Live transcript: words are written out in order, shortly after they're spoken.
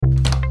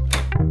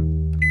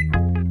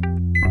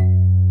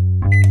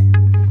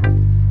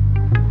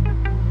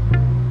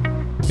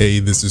Hey,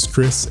 this is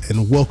Chris,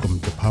 and welcome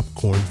to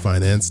Popcorn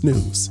Finance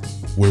News,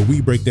 where we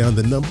break down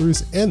the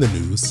numbers and the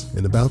news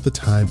in about the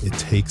time it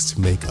takes to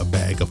make a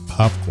bag of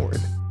popcorn.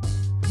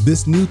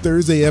 This new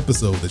Thursday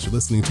episode that you're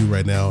listening to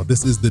right now,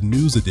 this is the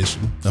news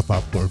edition of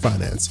Popcorn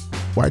Finance,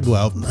 where I go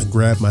out and I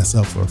grab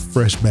myself a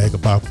fresh bag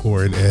of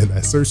popcorn and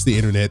I search the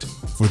internet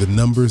for the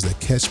numbers that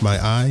catch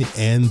my eye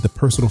and the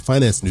personal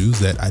finance news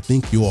that I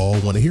think you all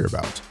want to hear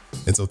about.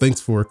 And so thanks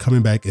for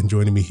coming back and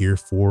joining me here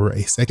for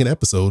a second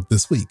episode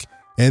this week,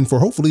 and for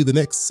hopefully the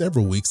next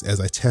several weeks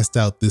as I test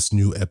out this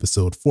new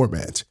episode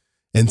format.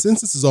 And since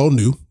this is all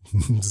new,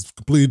 it's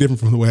completely different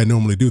from the way I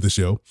normally do the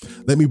show,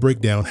 let me break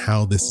down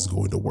how this is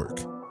going to work.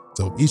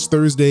 So each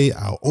Thursday,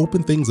 I'll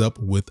open things up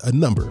with a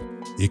number.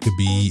 It could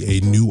be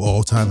a new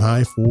all-time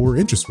high for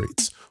interest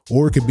rates,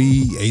 or it could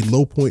be a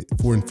low point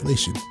for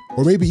inflation,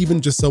 or maybe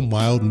even just some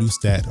wild new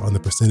stat on the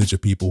percentage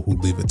of people who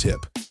leave a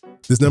tip.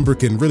 This number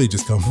can really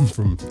just come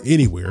from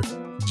anywhere,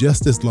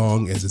 just as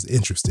long as it's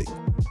interesting.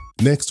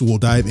 Next, we'll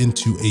dive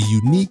into a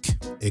unique,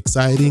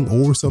 exciting,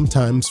 or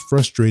sometimes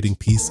frustrating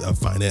piece of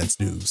finance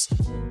news.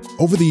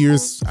 Over the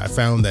years, I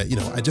found that,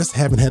 I just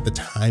haven't had the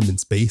time and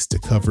space to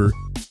cover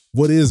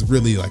what is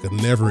really like a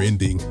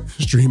never-ending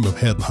stream of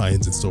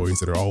headlines and stories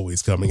that are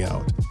always coming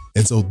out.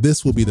 And so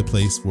this will be the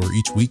place where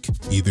each week,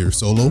 either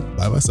solo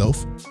by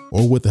myself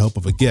or with the help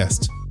of a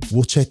guest,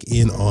 we'll check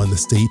in on the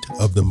state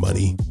of the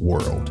money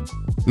world.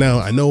 Now,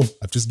 I know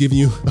I've just given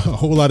you a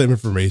whole lot of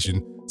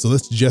information, so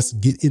let's just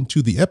get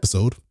into the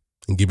episode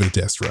and give it a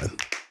test run.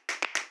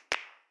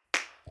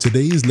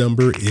 Today's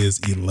number is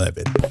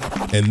 11,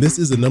 and this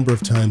is the number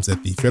of times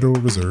that the Federal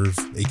Reserve,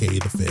 aka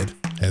the Fed,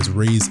 has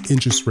raised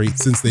interest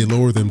rates since they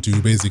lowered them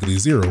to basically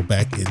zero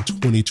back in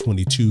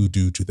 2022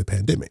 due to the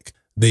pandemic.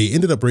 They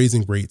ended up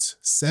raising rates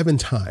 7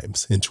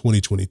 times in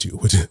 2022,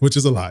 which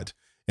is a lot,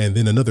 and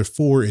then another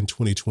 4 in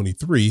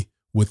 2023,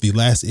 with the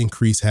last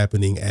increase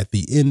happening at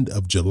the end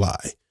of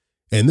July.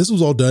 And this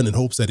was all done in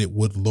hopes that it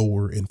would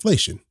lower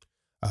inflation.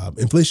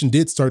 Inflation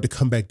did start to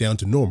come back down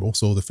to normal,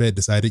 so the Fed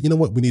decided,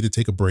 we need to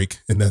take a break,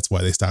 and that's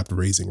why they stopped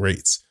raising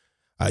rates.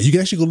 You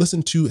can actually go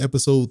listen to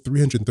episode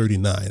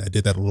 339. I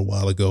did that a little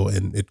while ago,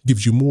 and it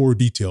gives you more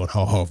detail on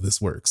how all of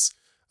this works.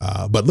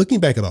 But looking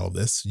back at all of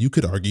this, you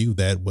could argue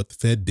that what the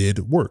Fed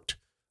did worked.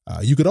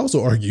 You could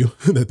also argue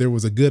that there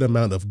was a good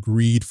amount of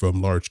greed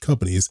from large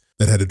companies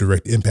that had a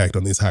direct impact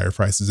on these higher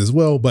prices as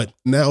well. But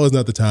now is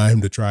not the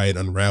time to try and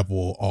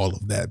unravel all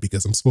of that,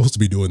 because I'm supposed to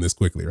be doing this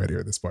quickly right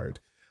here in this part.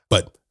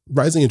 But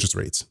rising interest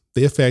rates,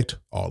 they affect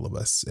all of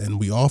us. And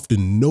we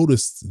often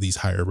notice these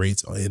higher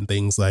rates in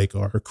things like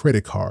our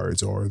credit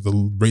cards or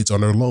the rates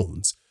on our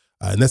loans.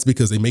 And that's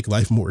because they make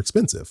life more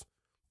expensive.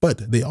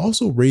 But they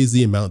also raise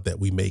the amount that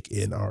we make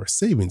in our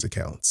savings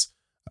accounts.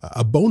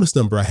 A bonus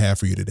number I have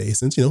for you today,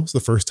 since, it's the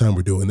first time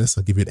we're doing this,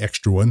 I'll give you an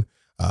extra one.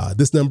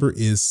 This number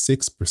is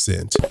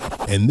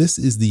 6%. And this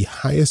is the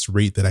highest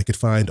rate that I could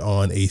find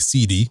on a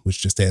CD,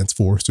 which just stands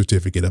for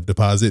Certificate of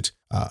Deposit.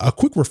 A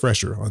quick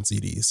refresher on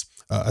CDs.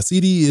 A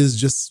CD is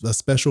just a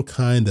special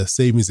kind of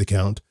savings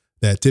account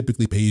that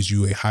typically pays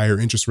you a higher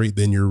interest rate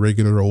than your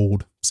regular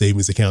old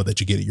savings account that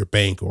you get at your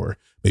bank or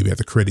maybe at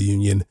the credit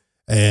union.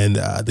 And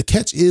the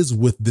catch is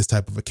with this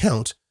type of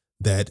account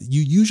that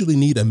you usually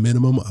need a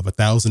minimum of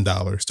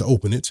 $1,000 to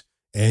open it.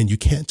 And you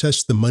can't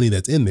touch the money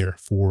that's in there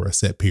for a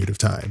set period of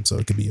time. So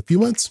it could be a few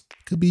months,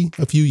 it could be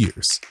a few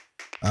years.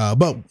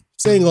 But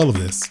saying all of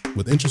this,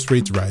 with interest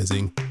rates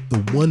rising, the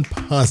one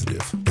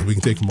positive that we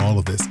can take from all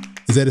of this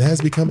is that it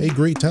has become a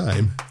great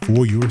time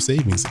for your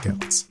savings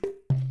accounts.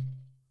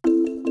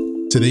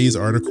 Today's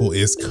article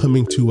is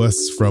coming to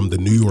us from the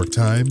New York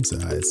Times.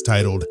 It's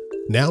titled,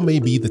 "Now May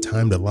Be the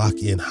Time to Lock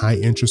in High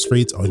Interest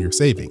Rates on Your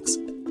Savings."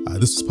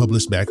 This was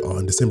published back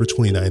on December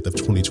 29th of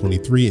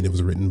 2023, and it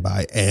was written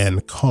by Ann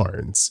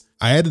Carnes.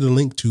 I added a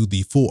link to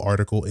the full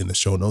article in the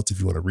show notes if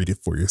you want to read it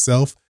for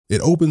yourself.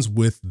 It opens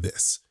with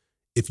this: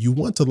 if you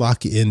want to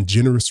lock in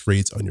generous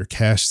rates on your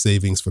cash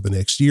savings for the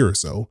next year or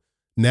so,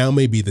 now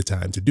may be the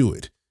time to do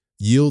it.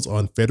 Yields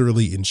on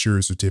federally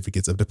insured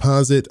certificates of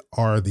deposit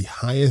are the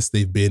highest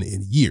they've been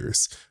in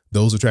years.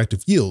 Those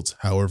attractive yields,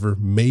 however,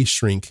 may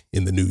shrink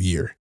in the new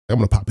year. I'm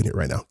going to pop in here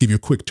right now, give you a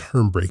quick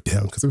term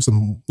breakdown, because there's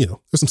some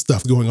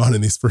stuff going on in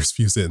these first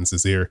few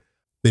sentences here.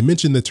 They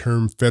mention the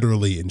term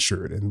federally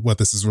insured, and what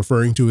this is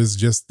referring to is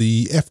just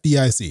the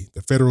FDIC,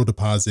 the Federal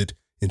Deposit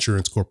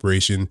Insurance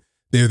Corporation.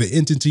 They're the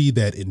entity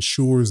that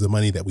insures the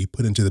money that we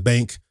put into the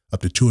bank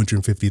up to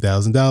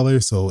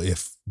 $250,000. So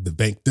if the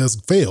bank does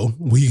fail,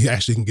 we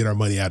actually can get our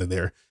money out of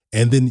there.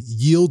 And then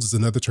yields is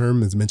another term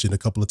that's mentioned a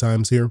couple of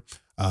times here.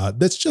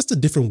 That's just a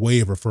different way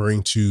of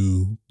referring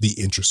to the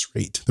interest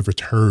rate, the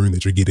return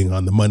that you're getting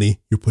on the money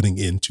you're putting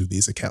into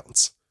these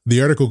accounts.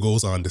 The article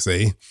goes on to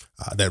say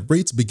that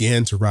rates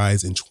began to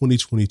rise in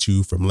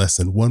 2022 from less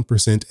than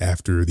 1%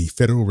 after the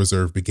Federal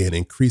Reserve began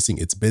increasing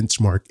its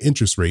benchmark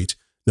interest rate,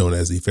 known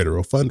as the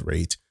federal fund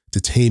rate,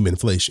 to tame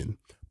inflation.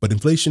 But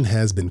inflation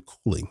has been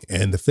cooling,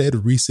 and the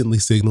Fed recently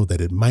signaled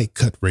that it might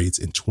cut rates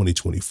in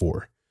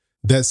 2024.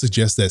 That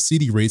suggests that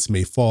CD rates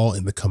may fall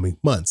in the coming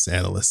months,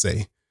 analysts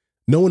say.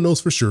 No one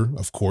knows for sure,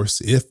 of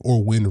course, if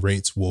or when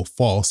rates will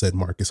fall, said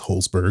Marcus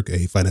Holzberg,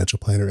 a financial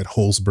planner at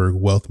Holzberg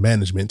Wealth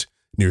Management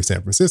near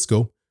San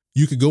Francisco.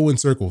 You could go in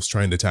circles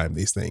trying to time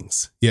these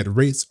things, yet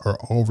rates are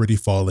already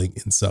falling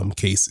in some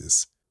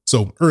cases.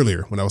 So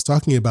earlier, when I was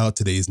talking about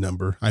today's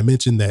number, I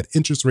mentioned that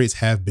interest rates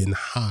have been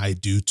high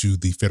due to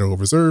the Federal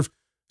Reserve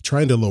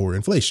trying to lower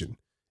inflation.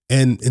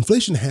 And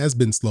inflation has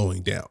been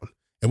slowing down.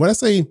 And when I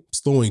say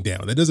slowing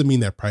down, that doesn't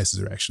mean that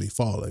prices are actually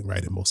falling,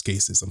 right? In most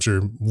cases, I'm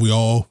sure we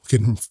all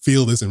can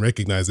feel this and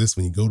recognize this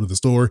when you go to the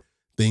store.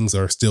 Things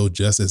are still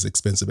just as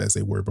expensive as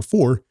they were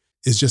before.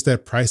 It's just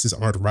that prices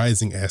aren't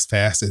rising as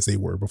fast as they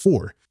were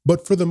before.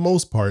 But for the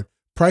most part,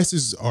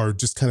 prices are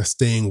just kind of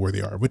staying where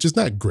they are, which is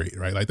not great,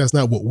 right? Like that's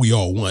not what we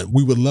all want.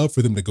 We would love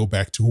for them to go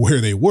back to where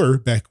they were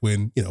back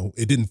when,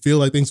 it didn't feel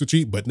like things were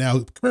cheap, but now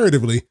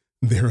comparatively,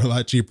 they're a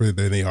lot cheaper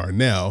than they are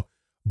now.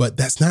 But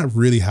that's not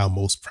really how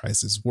most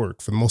prices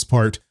work. For the most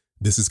part,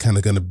 this is kind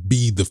of going to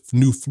be the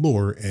new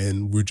floor,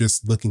 and we're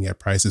just looking at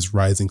prices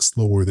rising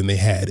slower than they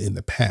had in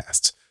the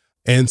past.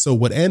 And so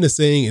what Ann is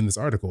saying in this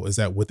article is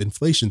that with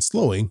inflation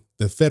slowing,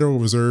 the Federal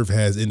Reserve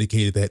has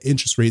indicated that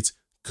interest rates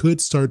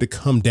could start to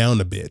come down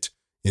a bit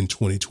in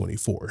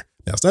 2024.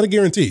 Now, it's not a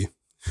guarantee.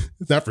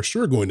 It's not for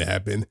sure going to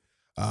happen.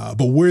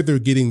 But where they're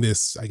getting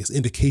this,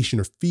 indication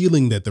or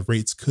feeling that the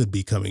rates could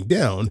be coming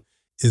down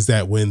is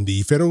that when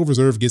the Federal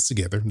Reserve gets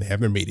together and they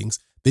have their meetings,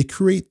 they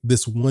create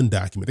this one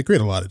document. They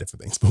create a lot of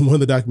different things, but one of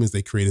the documents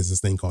they create is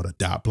this thing called a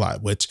dot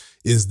plot, which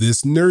is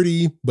this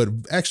nerdy, but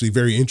actually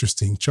very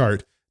interesting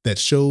chart that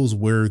shows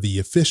where the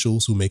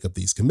officials who make up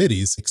these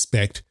committees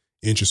expect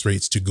interest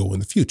rates to go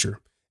in the future.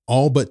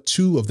 All but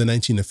 2 of the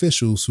 19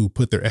 officials who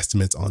put their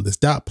estimates on this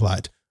dot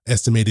plot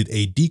estimated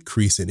a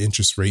decrease in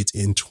interest rates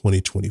in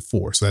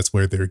 2024. So that's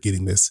where they're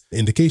getting this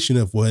indication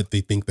of what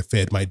they think the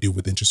Fed might do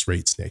with interest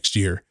rates next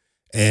year.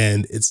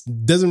 And it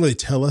doesn't really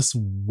tell us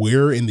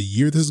where in the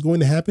year this is going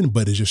to happen,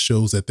 but it just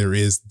shows that there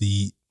is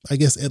the,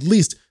 at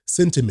least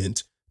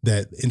sentiment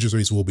that interest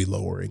rates will be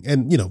lowering.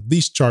 And,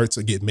 these charts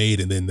get made,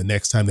 and then the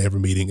next time they have a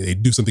meeting, they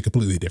do something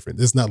completely different.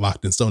 It's not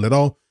locked in stone at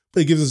all,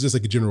 but it gives us just a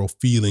general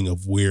feeling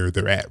of where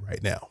they're at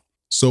right now.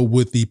 So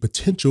with the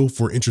potential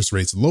for interest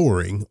rates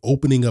lowering,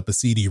 opening up a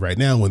CD right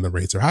now when the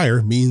rates are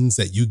higher means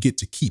that you get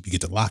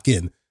to lock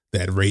in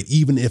that rate,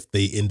 even if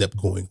they end up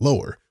going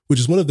lower, which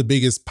is one of the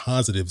biggest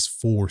positives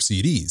for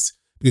CDs,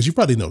 because you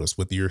probably noticed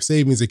with your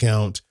savings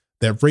account,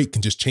 that rate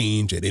can just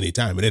change at any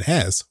time. And it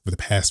has for the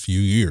past few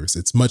years.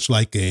 It's much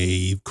like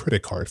a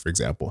credit card, for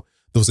example.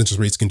 Those interest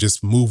rates can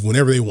just move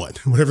whenever they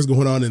want. Whatever's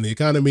going on in the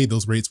economy,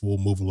 those rates will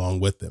move along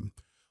with them.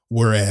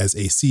 Whereas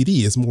a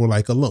CD is more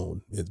like a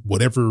loan.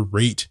 Whatever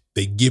rate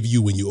they give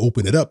you when you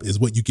open it up is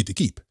what you get to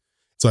keep.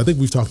 So I think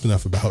we've talked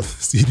enough about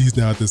CDs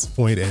now at this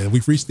point, and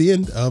we've reached the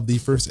end of the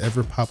first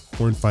ever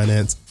Popcorn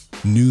Finance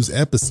news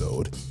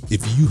episode.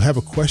 If you have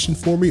a question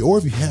for me, or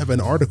if you have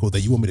an article that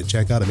you want me to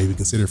check out and maybe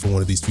consider for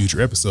one of these future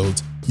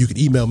episodes, you can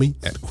email me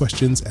at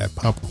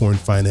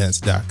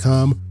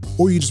questions@popcornfinance.com,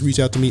 or you just reach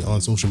out to me on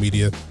social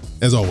media.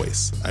 As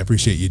always, I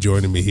appreciate you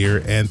joining me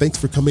here, and thanks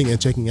for coming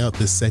and checking out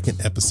this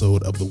second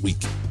episode of the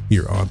week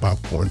here on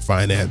Popcorn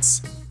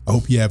Finance. I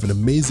hope you have an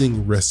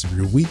amazing rest of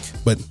your week,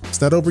 but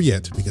it's not over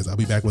yet, because I'll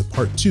be back with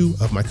part 2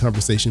 of my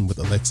conversation with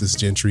Alexis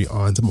Gentry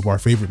on some of our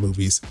favorite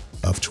movies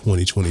of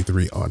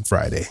 2023 on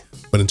Friday.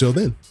 But until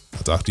then,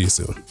 I'll talk to you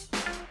soon.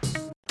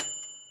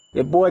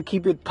 Yeah, boy,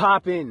 keep it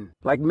poppin'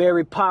 like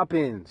Mary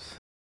Poppins.